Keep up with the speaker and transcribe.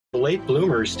Late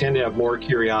bloomers tend to have more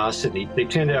curiosity. They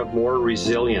tend to have more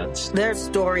resilience. There are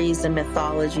stories and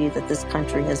mythology that this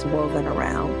country has woven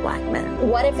around Black men.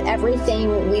 What if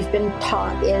everything we've been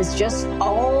taught is just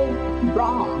all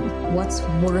wrong? What's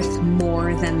worth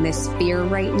more than this fear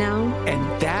right now?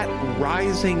 And that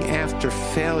rising after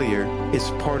failure is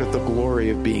part of the glory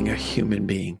of being a human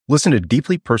being. Listen to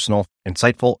deeply personal,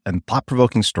 insightful, and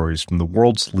thought-provoking stories from the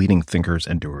world's leading thinkers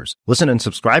and doers. Listen and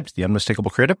subscribe to The Unmistakable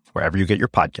Creative wherever you get your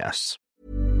podcasts.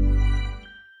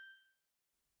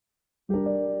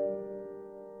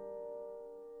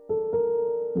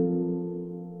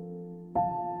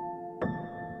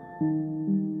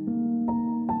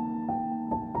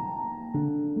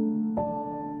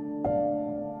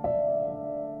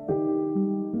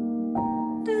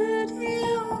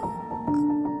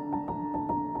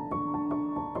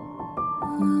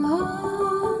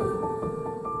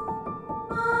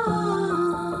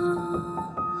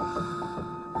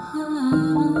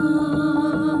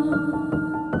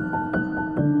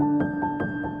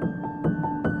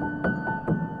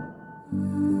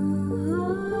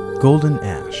 Golden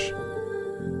Ash.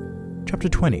 Chapter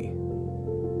 20.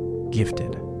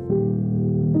 Gifted.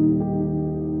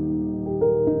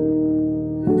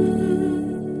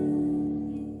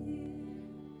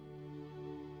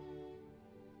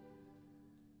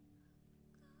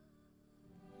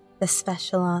 They're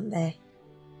special, aren't they?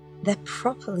 They're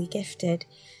properly gifted.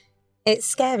 It's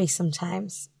scary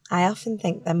sometimes. I often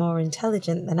think they're more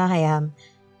intelligent than I am.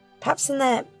 Perhaps in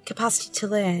their capacity to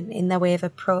learn, in their way of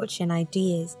approaching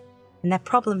ideas, in their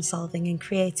problem solving and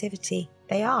creativity.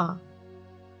 They are.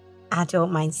 I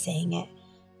don't mind saying it.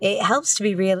 It helps to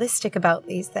be realistic about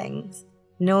these things.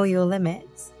 Know your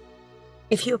limits.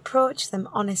 If you approach them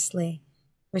honestly,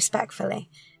 respectfully,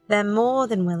 they're more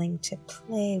than willing to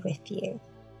play with you.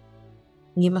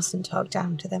 You mustn't talk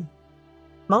down to them.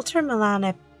 Malta and Milan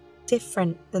are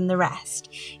different than the rest,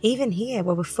 even here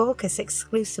where we focus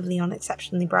exclusively on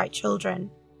exceptionally bright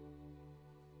children.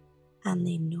 And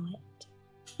they know it.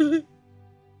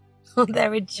 Oh,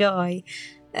 they're a joy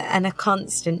and a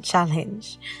constant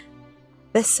challenge.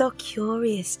 They're so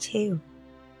curious too.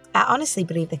 I honestly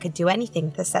believe they could do anything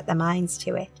if they set their minds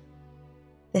to it.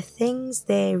 The things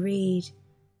they read,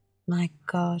 my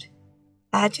God.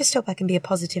 I just hope I can be a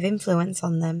positive influence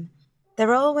on them.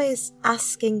 They're always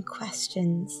asking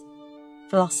questions.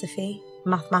 Philosophy,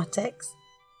 mathematics.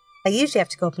 I usually have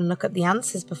to go up and look up the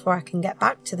answers before I can get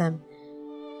back to them.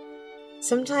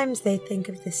 Sometimes they think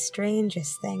of the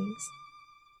strangest things,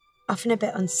 often a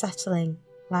bit unsettling,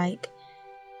 like,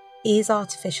 is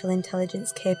artificial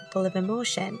intelligence capable of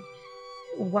emotion?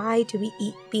 Why do we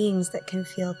eat beings that can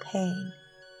feel pain?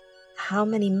 How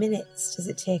many minutes does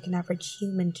it take an average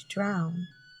human to drown?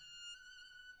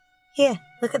 Here,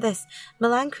 look at this.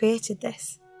 Milan created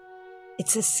this.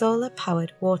 It's a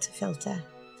solar-powered water filter.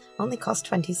 Only cost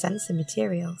 20 cents in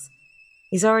materials.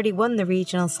 He's already won the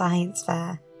regional science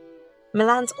fair.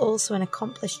 Milan's also an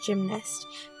accomplished gymnast,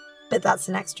 but that's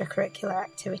an extracurricular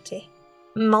activity.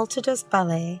 Malta does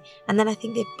ballet, and then I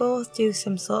think they both do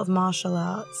some sort of martial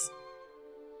arts.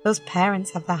 Those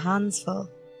parents have their hands full.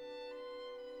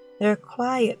 They're a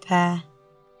quiet pair.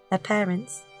 Their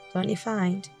parents, don't you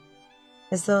find?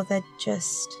 As though they're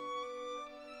just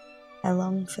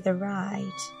along for the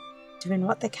ride, doing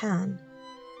what they can.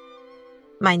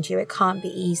 Mind you, it can't be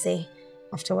easy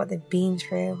after what they've been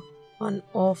through. What an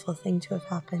awful thing to have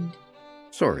happened.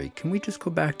 Sorry, can we just go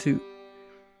back to...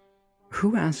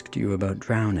 Who asked you about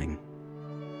drowning?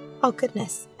 Oh,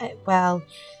 goodness. Well,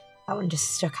 that one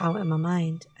just stuck out in my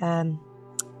mind.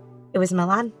 It was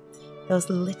Milan. Those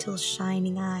little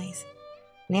shining eyes.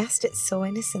 And he asked it so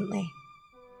innocently.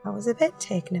 I was a bit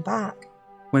taken aback.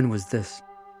 When was this?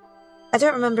 I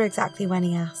don't remember exactly when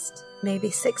he asked.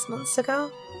 Maybe 6 months ago?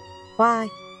 Why?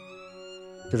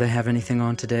 Do they have anything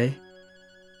on today?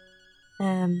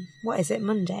 What is it,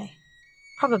 Monday?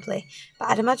 Probably, but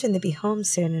I'd imagine they'd be home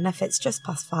soon enough. It's just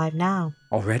past 5 now.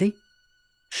 Already?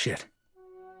 Shit.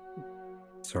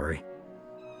 Sorry.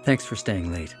 Thanks for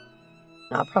staying late.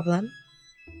 Not a problem.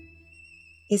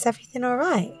 Is everything all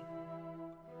right?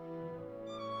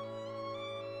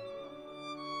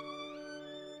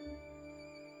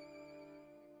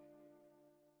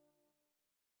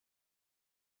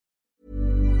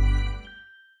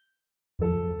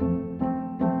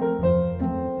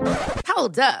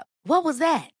 Hold up. What was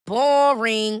that?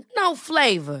 Boring. No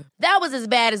flavor. That was as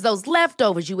bad as those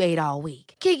leftovers you ate all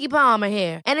week. Keke Palmer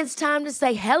here. And it's time to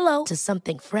say hello to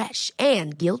something fresh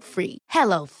and guilt-free.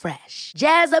 Hello Fresh.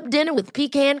 Jazz up dinner with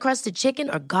pecan-crusted chicken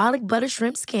or garlic butter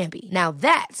shrimp scampi. Now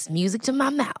that's music to my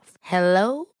mouth.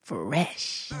 Hello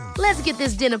Fresh. Let's get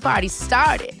this dinner party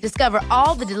started. Discover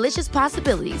all the delicious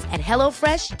possibilities at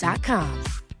HelloFresh.com.